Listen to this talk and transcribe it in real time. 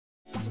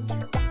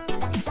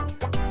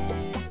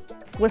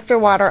Worcester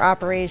Water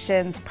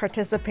Operations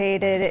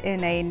participated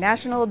in a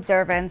national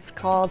observance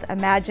called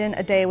Imagine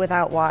a Day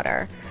Without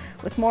Water.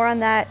 With more on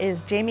that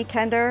is Jamie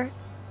Kender,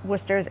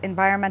 Worcester's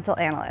environmental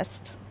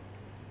analyst.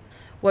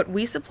 What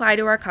we supply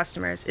to our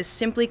customers is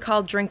simply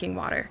called drinking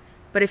water,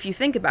 but if you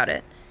think about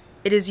it,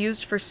 it is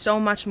used for so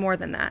much more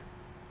than that.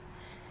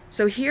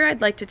 So here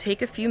I'd like to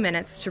take a few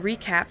minutes to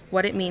recap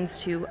what it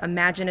means to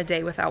imagine a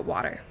day without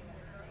water.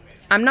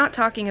 I'm not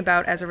talking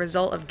about as a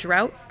result of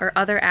drought or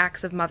other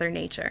acts of Mother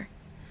Nature.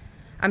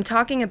 I'm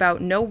talking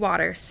about no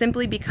water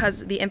simply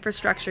because the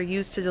infrastructure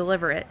used to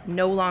deliver it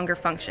no longer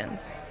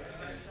functions.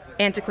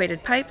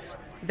 Antiquated pipes,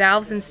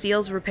 valves and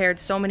seals repaired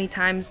so many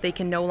times they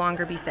can no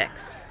longer be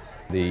fixed.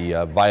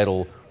 The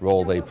vital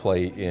role they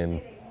play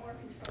in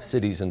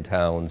cities and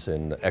towns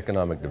in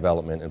economic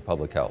development and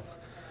public health.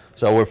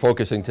 So we're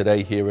focusing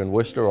today here in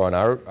Worcester on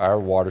our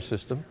water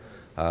system.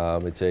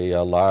 It's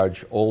a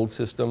large old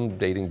system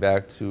dating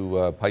back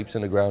to pipes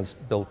in the ground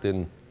built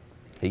in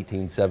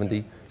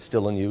 1870,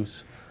 still in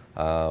use.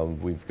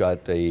 We've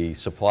got a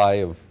supply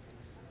of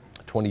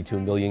 22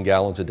 million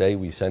gallons a day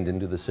we send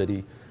into the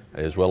city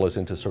as well as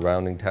into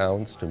surrounding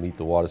towns to meet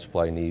the water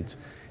supply needs.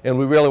 And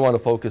we really want to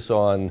focus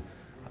on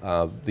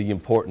the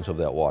importance of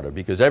that water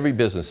because every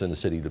business in the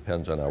city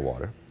depends on our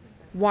water.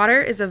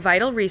 Water is a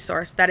vital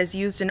resource that is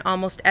used in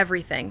almost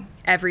everything,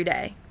 every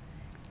day.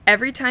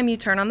 Every time you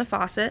turn on the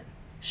faucet,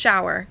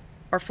 shower,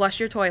 or flush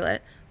your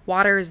toilet,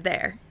 water is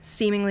there,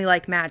 seemingly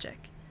like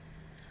magic.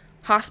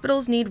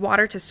 Hospitals need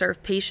water to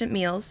serve patient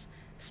meals,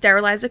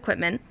 sterilize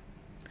equipment.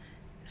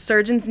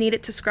 Surgeons need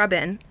it to scrub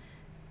in,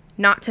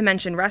 not to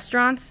mention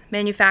restaurants,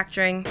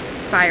 manufacturing,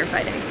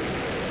 firefighting.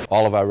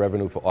 All of our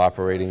revenue for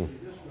operating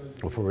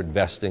or for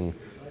investing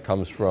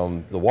comes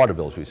from the water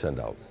bills we send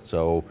out.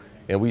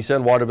 And we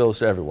send water bills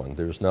to everyone.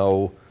 There's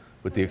no,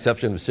 with the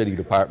exception of city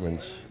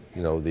departments,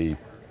 if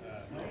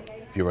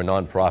you're a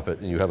nonprofit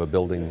and you have a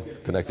building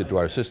connected to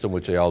our system,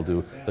 which they all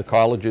do, the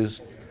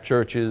colleges,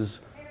 churches,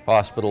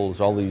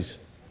 hospitals, all these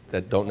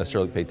that don't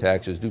necessarily pay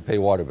taxes do pay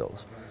water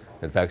bills.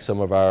 In fact, some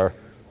of our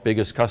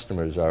biggest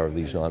customers are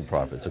these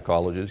nonprofits. The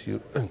colleges,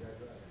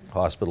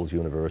 hospitals,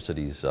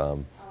 universities are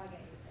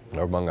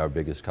among our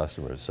biggest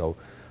customers. So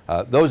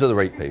those are the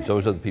ratepayers.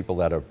 Those are the people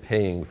that are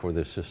paying for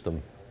this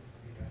system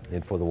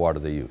and for the water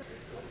they use.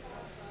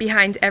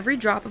 Behind every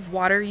drop of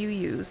water you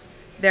use,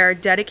 there are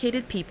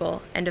dedicated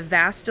people and a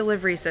vast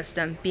delivery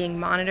system being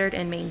monitored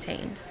and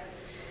maintained.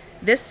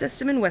 This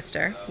system in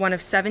Worcester, one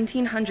of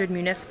 1,700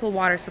 municipal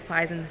water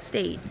supplies in the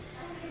state,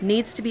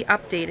 needs to be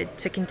updated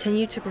to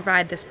continue to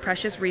provide this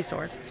precious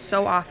resource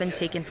so often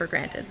taken for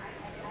granted.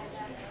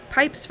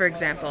 Pipes, for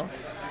example,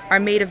 are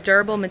made of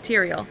durable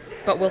material,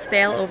 but will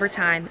fail over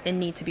time and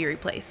need to be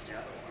replaced.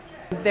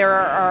 There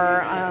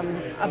are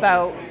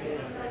about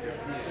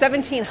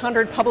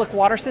 1,700 public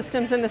water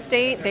systems in the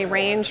state. They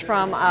range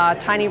from a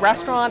tiny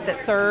restaurant that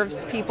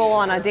serves people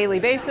on a daily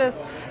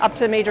basis up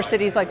to major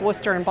cities like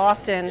Worcester and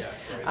Boston.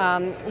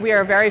 We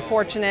are very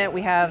fortunate.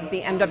 We have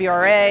the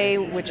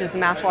MWRA, which is the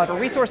Mass Water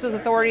Resources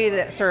Authority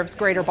that serves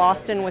Greater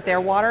Boston with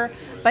their water,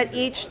 but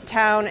each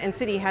town and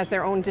city has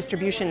their own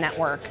distribution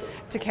network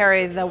to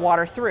carry the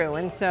water through.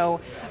 And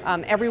so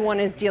everyone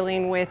is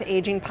dealing with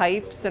aging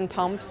pipes and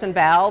pumps and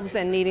valves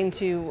and needing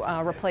to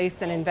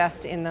replace and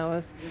invest in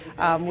those.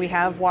 We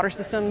have water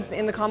systems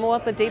in the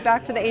Commonwealth that date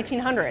back to the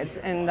 1800s,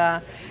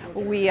 and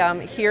we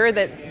hear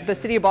that the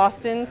city of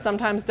Boston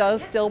sometimes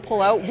does still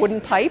pull out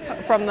wooden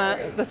pipe from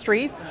the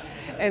streets.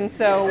 And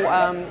so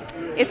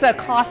it's a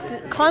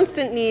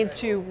constant need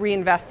to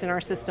reinvest in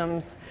our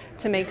systems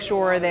to make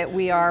sure that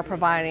we are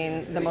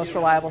providing the most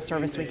reliable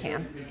service we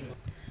can.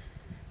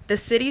 The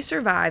city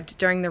survived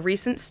during the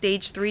recent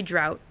Stage 3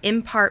 drought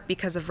in part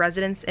because of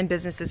residents and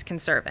businesses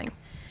conserving.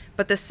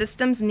 But the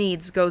system's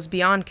needs goes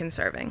beyond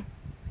conserving.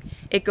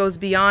 It goes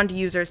beyond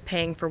users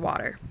paying for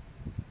water.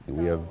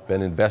 We have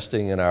been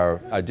investing in our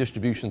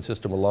distribution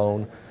system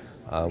alone.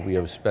 We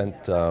have spent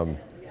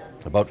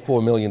about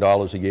 $4 million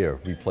a year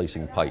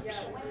replacing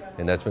pipes,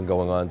 and that's been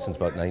going on since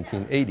about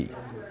 1980.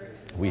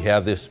 We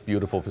have this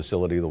beautiful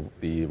facility,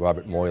 the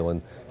Robert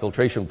Moylan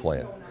filtration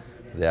plant,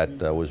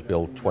 that was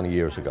built 20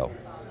 years ago.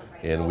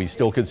 And we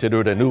still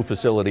consider it a new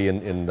facility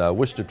in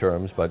Worcester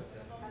terms, but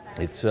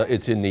it's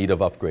in need of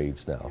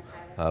upgrades now.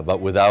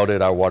 But without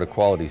it, our water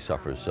quality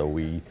suffers. So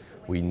we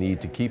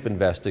need to keep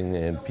investing,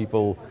 and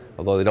people,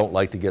 although they don't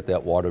like to get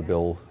that water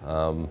bill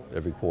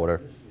every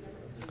quarter,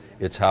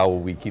 it's how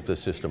we keep the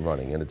system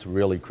running, and it's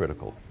really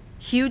critical.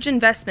 Huge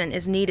investment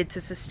is needed to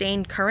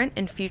sustain current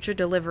and future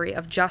delivery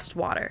of just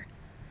water.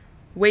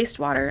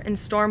 Wastewater and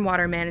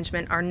stormwater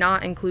management are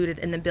not included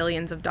in the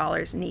billions of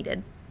dollars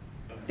needed.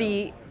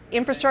 The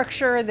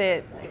infrastructure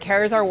that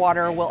carries our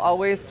water will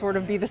always sort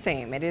of be the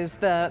same. It is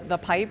the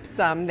pipes.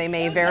 They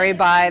may vary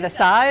by the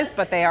size,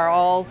 but they are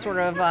all sort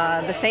of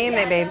the same.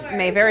 They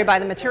may vary by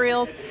the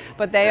materials,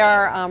 but they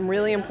are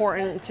really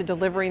important to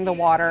delivering the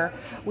water.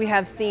 We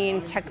have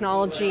seen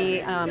technology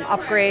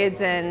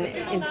upgrades and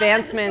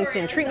advancements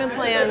in treatment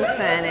plants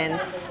and in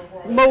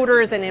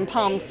motors and in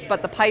pumps,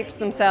 but the pipes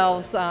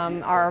themselves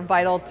are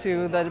vital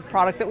to the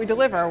product that we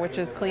deliver, which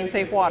is clean,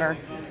 safe water.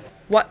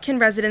 What can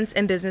residents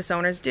and business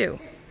owners do?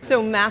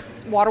 So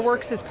Mass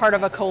Waterworks is part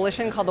of a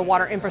coalition called the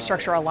Water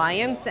Infrastructure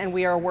Alliance, and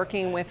we are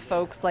working with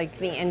folks like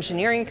the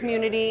engineering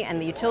community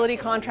and the utility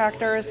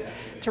contractors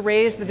to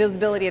raise the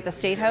visibility at the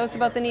State House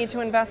about the need to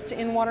invest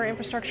in water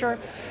infrastructure.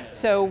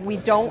 So we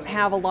don't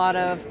have a lot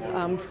of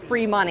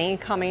free money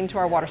coming to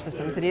our water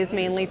systems. It is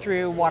mainly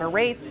through water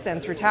rates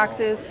and through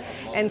taxes.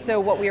 And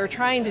so what we are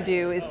trying to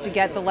do is to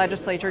get the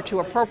legislature to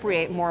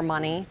appropriate more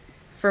money.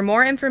 For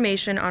more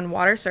information on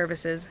water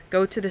services,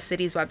 go to the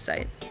city's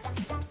website.